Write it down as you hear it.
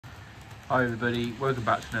Hi everybody, welcome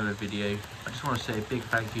back to another video. I just want to say a big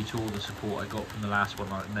thank you to all the support I got from the last one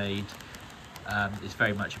I made. It's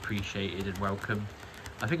very much appreciated and welcome.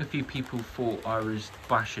 I think a few people thought I was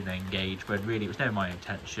bashing Engage when really it was never my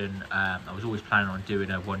intention. I was always planning on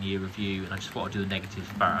doing a 1 year review and I just thought I'd do the negatives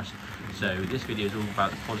first. So this video is all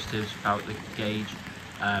about the positives about the Engage.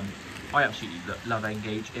 I absolutely love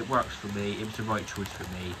Engage. It works for me, it was the right choice for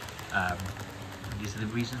me. These are the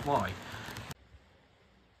reasons why.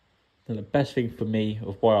 And the best thing for me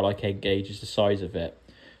of why I like Engage is the size of it.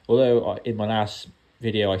 Although in my last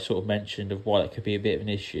video I sort of mentioned of why that could be a bit of an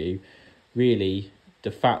issue, really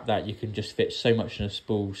the fact that you can just fit so much in a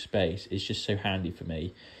small space is just so handy for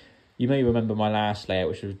me. You may remember my last layout,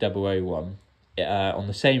 which was 001. On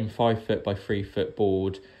the same 5 foot by 3 foot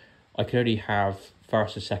board, I could only have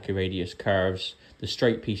first and second radius curves. The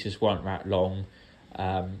straight pieces weren't that long.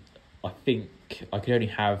 I think I could only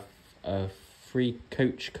have a 3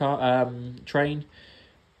 coach car train.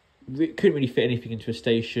 Couldn't really fit anything into a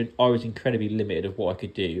station. I was incredibly limited of what I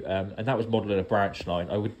could do, and that was modelling a branch line.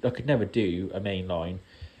 I could never do a main line,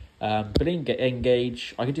 but in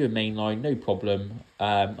Engage I could do a main line, no problem.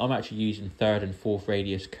 I'm actually using 3rd and 4th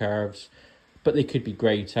radius curves, but they could be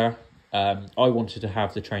greater. I wanted to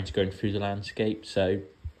have the trains going through the landscape, so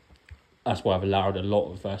that's why I've allowed a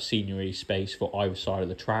lot of scenery space for either side of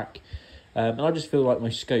the track. And I just feel like my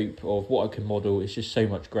scope of what I can model is just so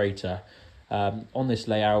much greater. On this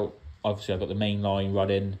layout, obviously I've got the main line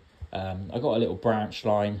running. I've got a little branch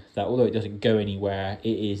line that, although it doesn't go anywhere,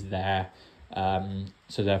 it is there.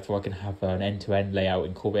 So therefore I can have an end-to-end layout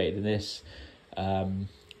incorporated in this.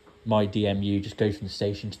 My DMU just goes from the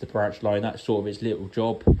station to the branch line. That's sort of its little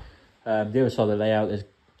job. The other side of the layout, there's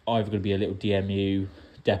either going to be a little DMU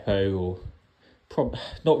depot or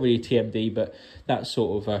not really TMD, but that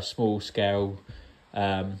sort of a small scale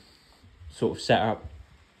sort of setup.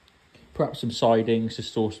 Perhaps some sidings to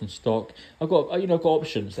store some stock. I've got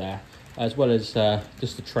options there, as well as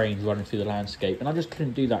just the trains running through the landscape, and I just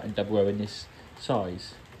couldn't do that in 00 in this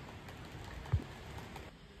size.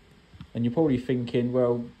 And you're probably thinking,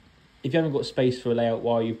 well, if you haven't got space for a layout,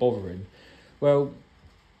 why are you bothering? Well,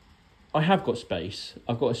 I have got space.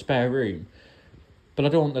 I've got a spare room. But I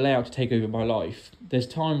don't want the layout to take over my life. There's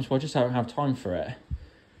times where I just don't have time for it.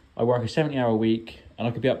 I work a 70-hour week and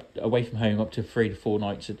I could be away from home up to 3 to 4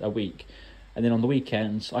 nights a week. And then on the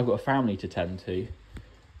weekends, I've got a family to tend to.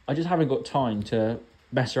 I just haven't got time to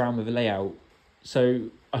mess around with the layout. So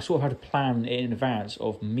I sort of had to plan it in advance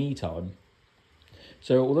of me time.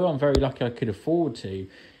 So although I'm very lucky I could afford to,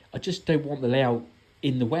 I just don't want the layout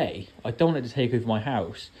in the way. I don't want it to take over my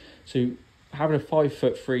house. So having a 5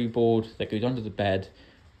 foot 3 board that goes under the bed,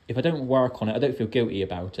 if I don't work on it, I don't feel guilty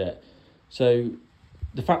about it. So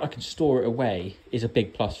the fact I can store it away is a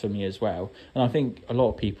big plus for me as well. And I think a lot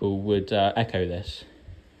of people would echo this.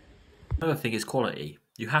 Another thing is quality.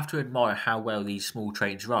 You have to admire how well these small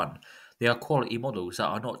trains run. They are quality models that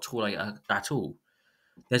are not tall at all.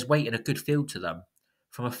 There's weight and a good feel to them.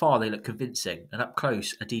 From afar they look convincing, and up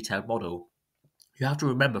close a detailed model. You have to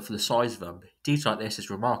remember for the size of them, detail like this is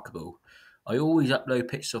remarkable. I always upload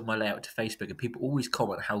pictures of my layout to Facebook and people always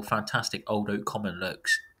comment how fantastic Old Oak Common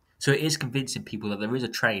looks. So it is convincing people that there is a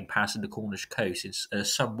train passing the Cornish coast in a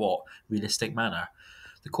somewhat realistic manner.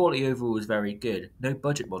 The quality overall is very good, no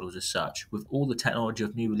budget models as such, with all the technology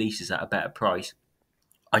of new releases at a better price.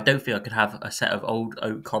 I don't think I could have a set of Old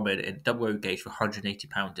Oak Common in 00 gauge for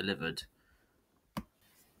 £180 delivered.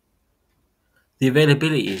 The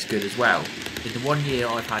availability is good as well. In the 1 year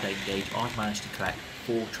I've had Engage, I've managed to collect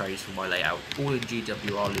 4 trays for my layout, all in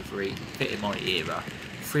GWR livery, fit in my era,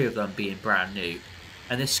 3 of them being brand new,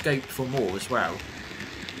 and there's scope for more as well.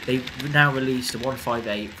 They've now released the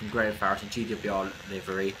 158 from Graham Farris in GWR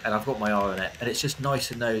livery, and I've got my eye on it, and it's just nice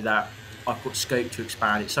to know that I've got scope to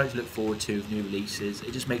expand. It's something to look forward to with new releases.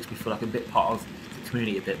 It just makes me feel like I'm a bit part of the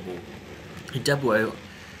community a bit more. In 00,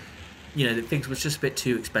 things was just a bit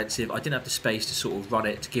too expensive. I didn't have the space to sort of run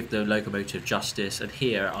it to give the locomotive justice, and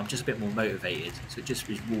here I'm just a bit more motivated, so it just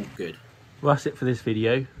is all good. Well, that's it for this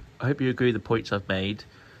video. I hope you agree with the points I've made,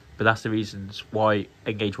 but that's the reasons why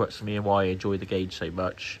Engage works for me and why I enjoy the Gauge so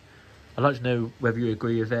much. I'd like to know whether you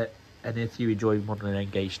agree with it and if you enjoy modelling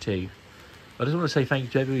Engage too. I just want to say thank you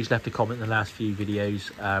to everyone who's left a comment in the last few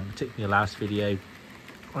videos, particularly the last video.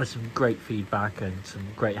 I had some great feedback and some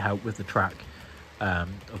great help with the track.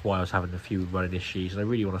 Of why I was having a few running issues, and I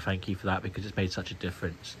really want to thank you for that because it's made such a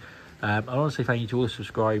difference. I want to say thank you to all the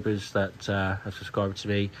subscribers that have subscribed to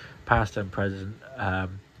me, past and present.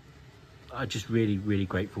 I'm just really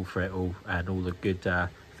grateful for it all and all the good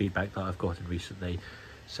feedback that I've gotten recently.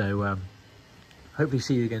 So hopefully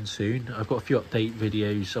see you again soon. I've got a few update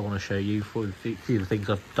videos I want to show you for a few of the things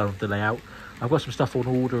I've done with the layout. I've got some stuff on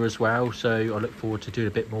order as well, so I look forward to doing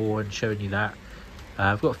a bit more and showing you that.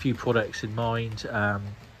 I've got a few products in mind. I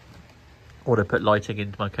want to put lighting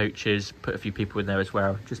into my coaches, put a few people in there as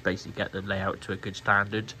well, just basically get the layout to a good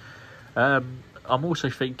standard. I'm also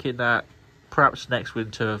thinking that perhaps next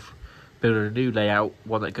winter building a new layout,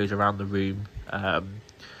 one that goes around the room.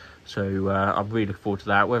 So I'm really looking forward to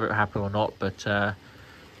that, whether it happens or not, but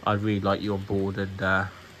I'd really like you on board and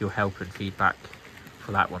your help and feedback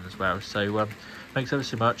for that one as well. So thanks ever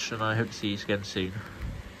so much, and I hope to see you again soon.